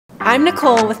I'm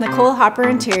Nicole with Nicole Hopper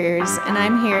Interiors, and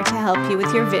I'm here to help you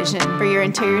with your vision for your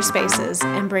interior spaces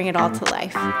and bring it all to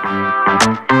life.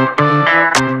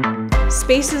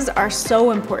 Spaces are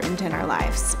so important in our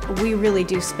lives. We really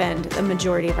do spend the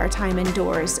majority of our time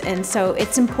indoors, and so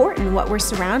it's important what we're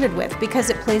surrounded with because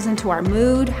it plays into our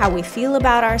mood, how we feel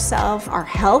about ourselves, our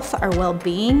health, our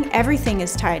well-being. Everything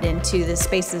is tied into the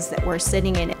spaces that we're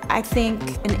sitting in. I think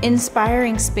an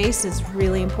inspiring space is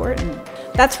really important.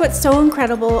 That's what's so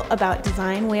incredible about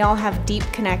design. We all have deep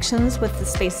connections with the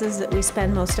spaces that we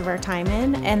spend most of our time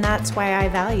in, and that's why I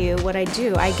value what I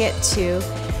do. I get to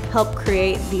help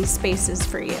create these spaces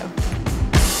for you.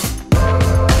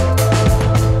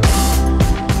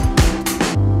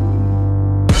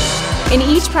 In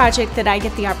each project that I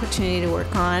get the opportunity to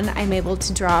work on, I'm able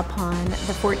to draw upon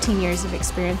the 14 years of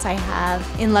experience I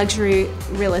have in luxury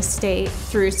real estate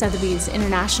through Sotheby's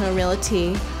International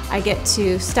Realty. I get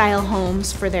to style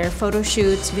homes for their photo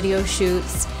shoots, video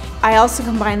shoots. I also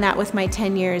combine that with my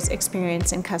 10 years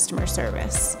experience in customer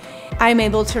service. I'm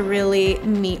able to really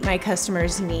meet my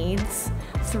customers' needs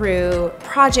through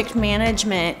project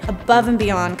management above and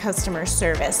beyond customer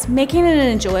service, making it an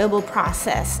enjoyable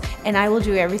process. And I will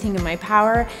do everything in my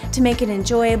power to make it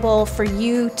enjoyable for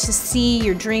you to see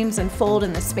your dreams unfold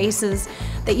in the spaces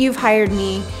that you've hired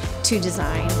me to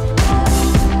design.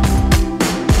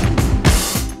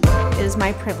 It is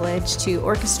my privilege to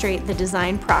orchestrate the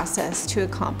design process to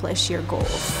accomplish your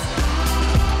goals.